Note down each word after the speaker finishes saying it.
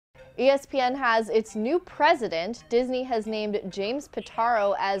ESPN has its new president. Disney has named James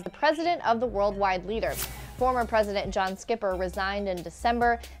Pitaro as the president of the worldwide leader. Former President John Skipper resigned in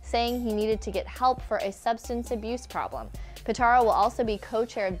December, saying he needed to get help for a substance abuse problem. Pitaro will also be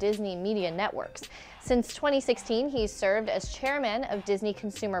co-chair of Disney Media Networks. Since 2016, he's served as chairman of Disney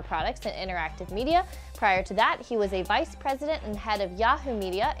Consumer Products and Interactive Media. Prior to that, he was a vice president and head of Yahoo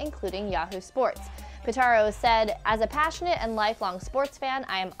Media, including Yahoo Sports. Pitaro said, "As a passionate and lifelong sports fan,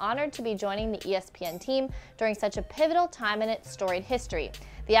 I am honored to be joining the ESPN team during such a pivotal time in its storied history.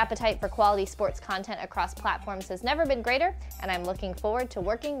 The appetite for quality sports content across platforms has never been greater, and I'm looking forward to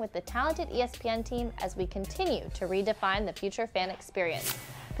working with the talented ESPN team as we continue to redefine the future fan experience."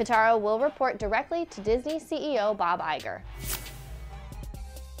 Pitaro will report directly to Disney CEO Bob Iger.